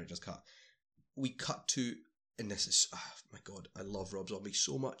watch the director's cut. We cut to, and this is, oh my god, I love Rob Zombie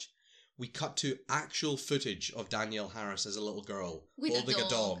so much. We cut to actual footage of Danielle Harris as a little girl holding a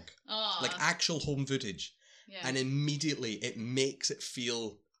dog. Oh. Like actual home footage. Yeah. And immediately it makes it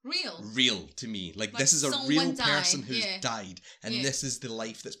feel real to me. Like this is a real person who's died, and this is the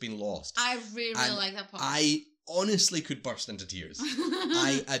life that's been lost. I really like that part. I honestly could burst into tears.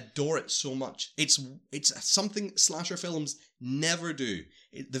 I adore it so much. It's something slasher films never do.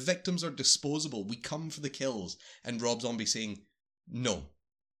 The victims are disposable. We come for the kills, and Rob Zombie saying, no,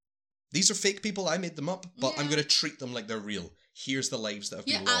 these are fake people, I made them up, but I'm going to treat them like they're real. Here's the lives that have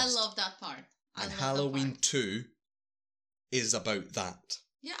been lost. I love that part. And Halloween 2 is about that.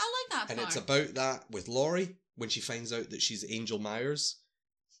 Yeah, I like that part. And it's about that with Laurie, when she finds out that she's Angel Myers.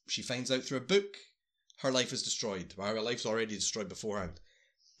 She finds out through a book, her life is destroyed. Her life's already destroyed beforehand.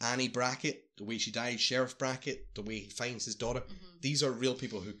 Annie Brackett, the way she died, Sheriff Brackett, the way he finds his daughter. These are real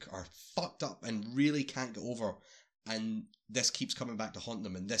people who are fucked up and really can't get over. And this keeps coming back to haunt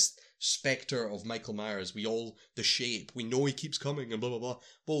them. And this spectre of Michael Myers, the shape, we know he keeps coming and blah, blah, blah.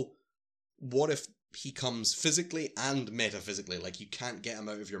 Well, what if he comes physically and metaphysically? Like, you can't get him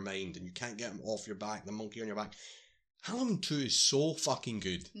out of your mind and you can't get him off your back, the monkey on your back. Halloween 2 is so fucking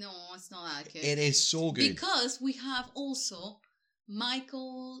good. No, it's not that good. It is so good. Because we have also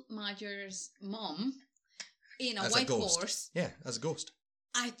Michael Myers' mom in a white horse. Yeah, as a ghost.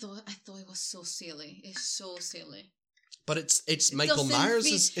 I thought it was so silly. It's so silly. But it's Michael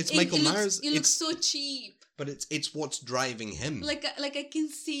Myers. It's Michael Myers. It looks so cheap. But it's what's driving him. Like I can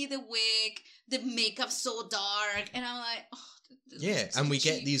see the wig, the makeup so dark, and I'm like, oh, yeah. And we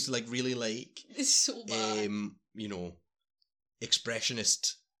get these like really like it's so bad.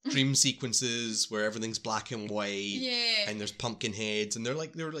 Expressionist dream sequences where everything's black and white. Yeah. And there's pumpkin heads, and they're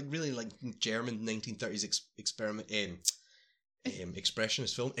really like German 1930s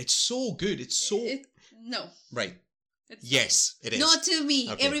expressionist film. It's so good. It's so no. Right. Yes, it is. Not to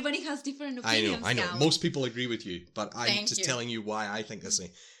me. Okay. Everybody has different opinions. I know. Most people agree with you, but I'm Thank just you. telling you why I think this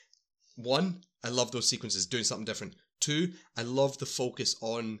way. one, I love those sequences, doing something different. Two, I love the focus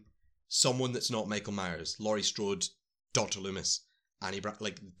on someone that's not Michael Myers, Laurie Strode, Dr. Loomis, Annie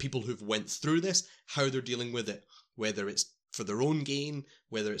like people who've went through this, how they're dealing with it, whether it's for their own gain,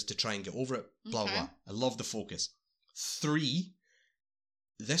 whether it's to try and get over it, blah, blah. I love the focus. Three,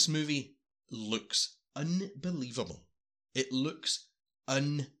 this movie looks unbelievable. It looks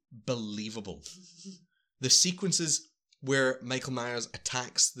unbelievable. The sequences where Michael Myers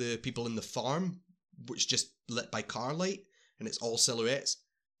attacks the people in the farm, which just lit by car light, and it's all silhouettes,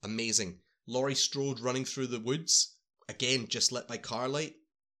 amazing. Laurie Strode running through the woods, again, just lit by car light,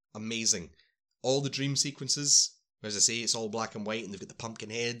 amazing. All the dream sequences, as I say, it's all black and white, and they've got the pumpkin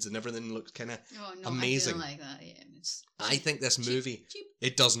heads, and everything looks kind of amazing. I didn't like that. Yeah, it's I think this movie, cheap.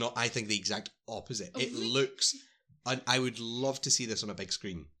 It does not. I think the exact opposite. Oh, it really? looks, and I would love to see this on a big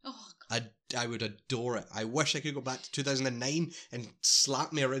screen. Oh, God. I would adore it. I wish I could go back to 2009 and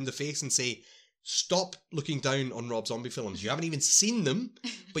slap me around the face and say, stop looking down on Rob Zombie films. You haven't even seen them,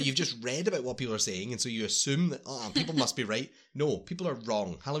 but you've just read about what people are saying, and so you assume that, people must be right. No, people are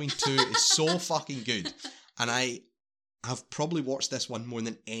wrong. Halloween 2 is so fucking good. And I have probably watched this one more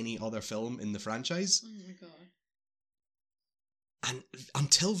than any other film in the franchise. Oh my God. And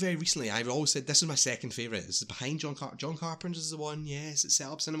until very recently, I've always said this is my second favourite. This is behind John Carpenter. John Carpenter's the one, yes, it's set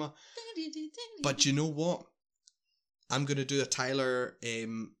up cinema. But you know what? I'm going to do a Tyler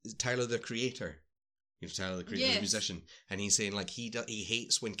the Creator. You know, Tyler the Creator, the musician. And he's saying, like, he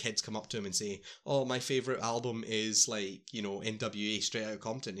hates when kids come up to him and say, oh, my favourite album is, like, you know, NWA Straight Outta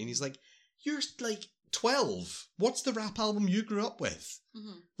Compton. And he's like, you're, like, 12. What's the rap album you grew up with?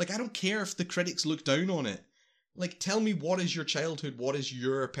 Mm-hmm. Like, I don't care if the critics look down on it. Like, tell me, what is your childhood? What is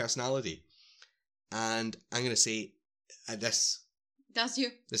your personality? And I'm going to say, this. That's you.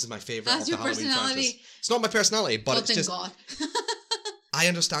 This is my favourite That's of the your Halloween personality. franchise. It's not my personality, but it's thank just... God. I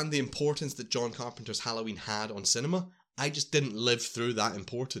understand the importance that John Carpenter's Halloween had on cinema. I just didn't live through that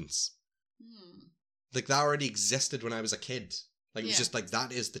importance. Like, that already existed when I was a kid. Like, it was just like,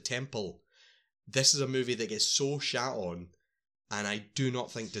 that is the temple. This is a movie that gets so shat on, and I do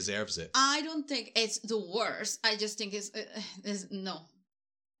not think deserves it. I don't think it's the worst. I just think it's no.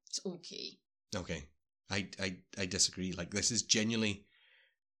 It's okay. Okay. I disagree. Like, this is genuinely...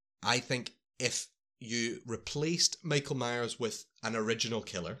 I think if you replaced Michael Myers with an original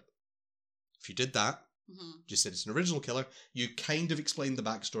killer, if you did that, just said it's an original killer, you kind of explained the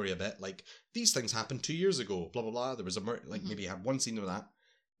backstory a bit, like, these things happened 2 years ago, blah, blah, blah, there was a murder, like, maybe you had one scene of that,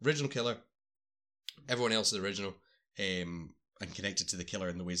 original killer, everyone else is original, and connected to the killer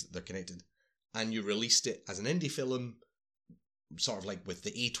in the ways that they're connected, and you released it as an indie film, sort of like with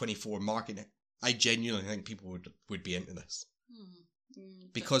the A24 marketing. I genuinely think people would be into this.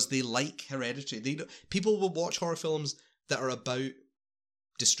 Because they like Hereditary. People will watch horror films that are about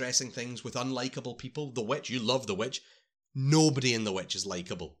distressing things with unlikable people. The Witch, you love The Witch. Nobody in The Witch is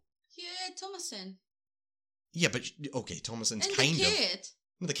likable. Yeah, Thomason. Yeah, but, okay, Thomason's and kind the of... kid.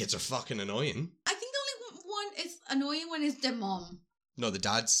 Well, the kids are fucking annoying. I think the only one is annoying one is the mom. No, the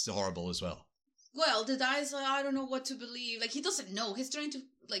dad's horrible as well. Well, the dad is like, I don't know what to believe. Like, he doesn't know. He's trying to,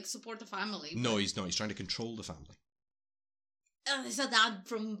 like, support the family. No, he's not. He's trying to control the family. It's a dad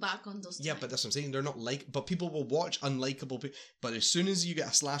from back on those Yeah, times. but that's what I'm saying. They're not but people will watch unlikable people. But as soon as you get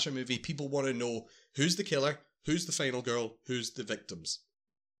a slasher movie, people want to know who's the killer, who's the final girl, who's the victims.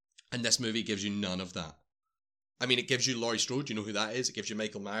 And this movie gives you none of that. I mean, it gives you Laurie Strode, you know who that is. It gives you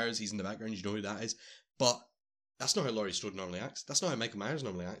Michael Myers, he's in the background, you know who that is. But that's not how Laurie Strode normally acts. That's not how Michael Myers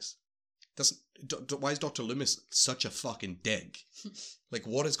normally acts. Why is Dr. Loomis such a fucking dick? Like,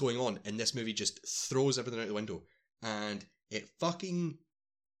 what is going on? And this movie just throws everything out the window. And it fucking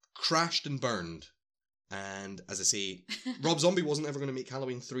crashed and burned. And as I say, Rob Zombie wasn't ever going to make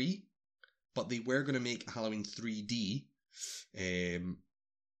Halloween 3, but they were going to make Halloween 3D.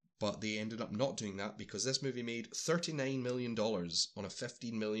 But they ended up not doing that because this movie made $39 million on a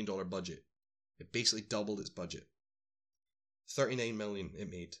 $15 million budget. It basically doubled its budget. $39 million it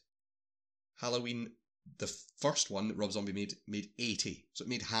made. Halloween, the first one that Rob Zombie made 80. So it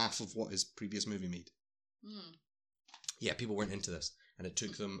made half of what his previous movie made. Yeah, people weren't into this. And it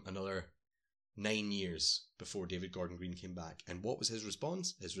took them another 9 years before David Gordon Green came back. And what was his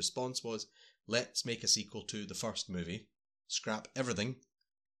response? His response was, let's make a sequel to the first movie, scrap everything,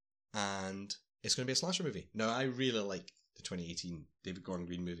 and it's going to be a slasher movie. Now, I really like the 2018 David Gordon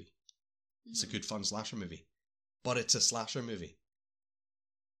Green movie. It's a good, fun slasher movie. But it's a slasher movie.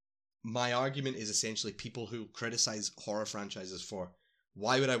 My argument is essentially people who criticize horror franchises for,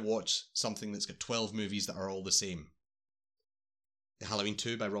 why would I watch something that's got 12 movies that are all the same? Halloween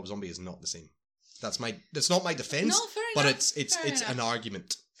 2 by Rob Zombie is not the same. That's not my defense, No, fair but enough. it's Fair an enough.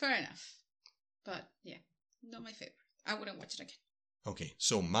 argument. Fair enough. But yeah, not my favorite. I wouldn't watch it again. Okay,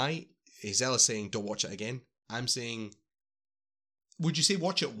 so Hazel's saying don't watch it again. I'm saying, would you say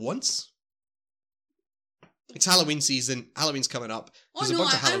watch it once? It's Halloween season. Halloween's coming up. Oh no,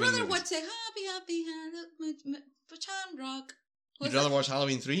 I'd rather watch it. Happy Rock. You'd rather watch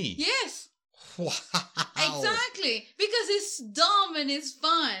Halloween 3? Yes. Wow. Exactly. Because it's dumb and it's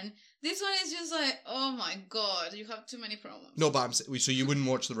fun. This one is just like, oh my god, you have too many problems. No, but so you wouldn't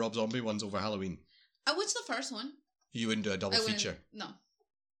watch the Rob Zombie ones over Halloween? I watched the first one. You wouldn't do a double feature? No.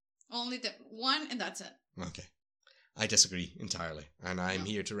 Only the one and that's it. Okay. I disagree entirely. And I'm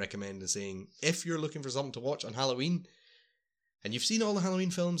here to recommend and saying, if you're looking for something to watch on Halloween, and you've seen all the Halloween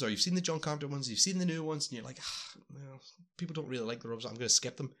films, or you've seen the John Carpenter ones, you've seen the new ones, and you're like, well, people don't really like the Rob Zombie, I'm going to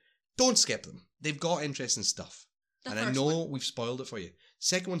skip them. Don't skip them. They've got interesting stuff. And I know we've spoiled it for you.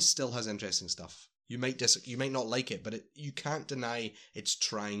 Second one still has interesting stuff. You might not like it, but you can't deny it's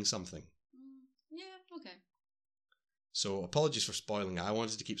trying something. Yeah, okay. So apologies for spoiling it. I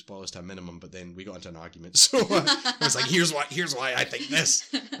wanted to keep spoilers to a minimum, but then we got into an argument. So I was like, here's why I think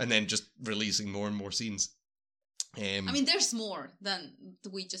this. And then just releasing more and more scenes. I mean, there's more than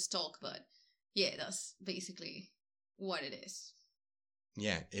we just talk, but yeah, that's basically what it is.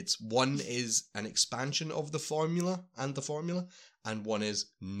 Yeah, one is an expansion of the formula, and one is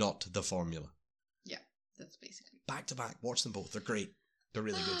not the formula. Yeah, that's basically. Back to back, watch them both. They're great. They're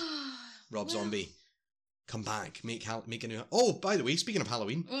really good. Rob Zombie, come back, make a new. Oh, by the way, speaking of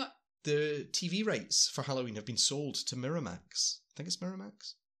Halloween, what? The TV rights for Halloween have been sold to Miramax. I think it's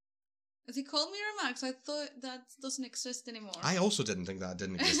Miramax. Is it called Miramax? I thought that doesn't exist anymore. I also didn't think that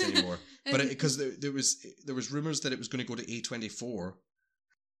didn't exist anymore, but because there was rumors that it was going to go to A24.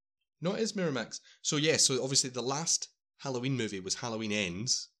 No, it is Miramax. So so obviously the last Halloween movie was Halloween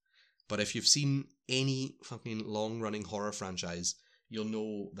Ends, but if you've seen any fucking long-running horror franchise, you'll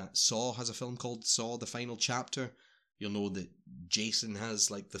know that Saw has a film called Saw: The Final Chapter. You'll know that Jason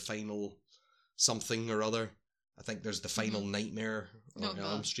has like the final something or other. I think there's the final Nightmare on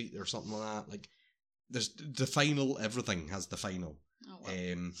Elm Street or something like that. Like, there's the final, everything has the final. Oh, wow.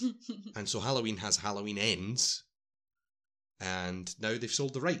 And so Halloween has Halloween Ends. And now they've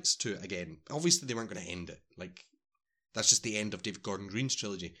sold the rights to it again. Obviously, they weren't going to end it. Like, that's just the end of David Gordon Green's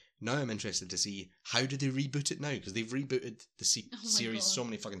trilogy. Now I'm interested to see, how do they reboot it now? Because they've rebooted the series so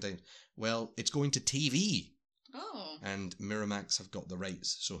many fucking times. Well, it's going to TV. Oh. And Miramax have got the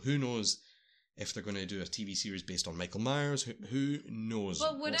rights. So who knows if they're going to do a TV series based on Michael Myers. Who knows?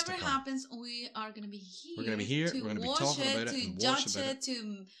 But whatever happens, we are going to be here. We're going to be here. We're going to be talking about it and watch about it.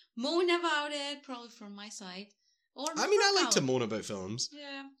 To moan about it, probably from my side. I like to moan about films.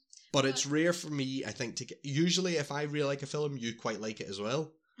 Yeah. But it's rare for me, I think, to get... Usually, if I really like a film, you quite like it as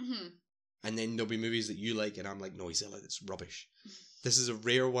well. Mm-hmm. And then there'll be movies that you like, and I'm like, no, it's rubbish. This is a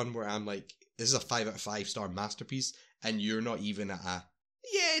rare one where I'm like, this is a 5 out of 5 star masterpiece, and you're not even at a,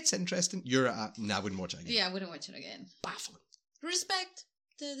 yeah, it's interesting. You're at a, nah, I wouldn't watch it again. Yeah, I wouldn't watch it again. Baffling. Respect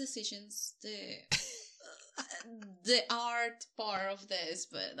the decisions, the art part of this,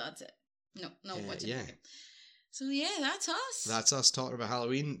 but that's it. No watching it again. So yeah, that's us. That's us talking about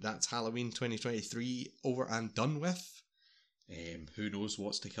Halloween. That's Halloween 2023 over and done with. Who knows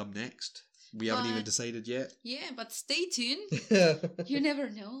what's to come next? We haven't even decided yet. Yeah, but stay tuned. You never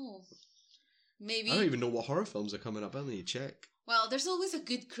know. Maybe. I don't even know what horror films are coming up. I need to check. Well, there's always a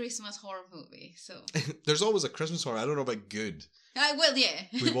good Christmas horror movie, so. There's always a Christmas horror. I don't know about good. Well, yeah.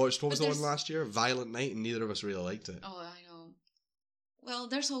 We watched, what was the one last year? Violent Night, and neither of us really liked it. Oh, I know. Well,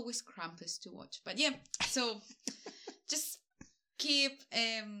 there's always Krampus to watch, but yeah. So, just keep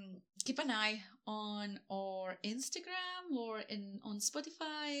an eye on our Instagram or on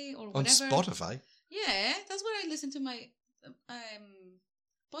Spotify or whatever. On Spotify? Yeah, that's where I listen to my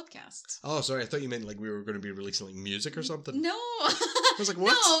podcasts. Oh, sorry, I thought you meant like we were going to be releasing like music or something. No. I was like,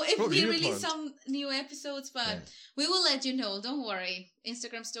 what? No, if we release some new episodes, but we will let you know. Don't worry.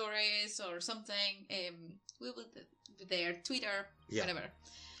 Instagram stories or something. We will be there. Twitter, whatever.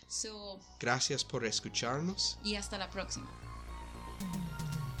 So. Gracias por escucharnos. Y hasta la próxima.